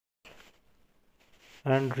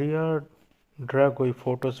Andreea Dragoi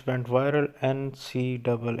photos went viral.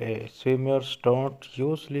 NCAA swimmers don't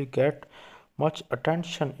usually get much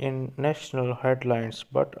attention in national headlines,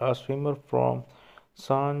 but a swimmer from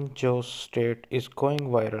San Jose State is going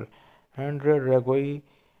viral. Andreea Dragoi,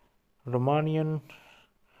 Romanian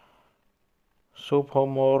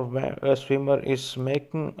sophomore swimmer, is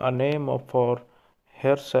making a name for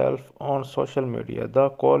herself on social media. The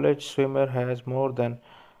college swimmer has more than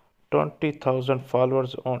 20,000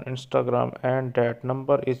 followers on Instagram, and that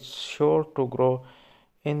number is sure to grow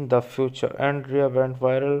in the future. Andrea went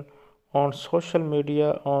viral on social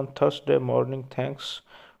media on Thursday morning thanks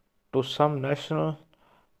to some national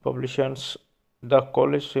publications. The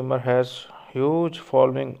college swimmer has huge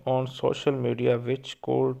following on social media, which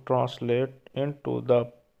could translate into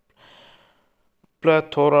the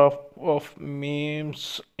plethora of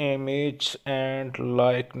memes, images, and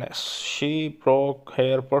likeness. She broke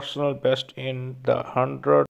her personal best in the 100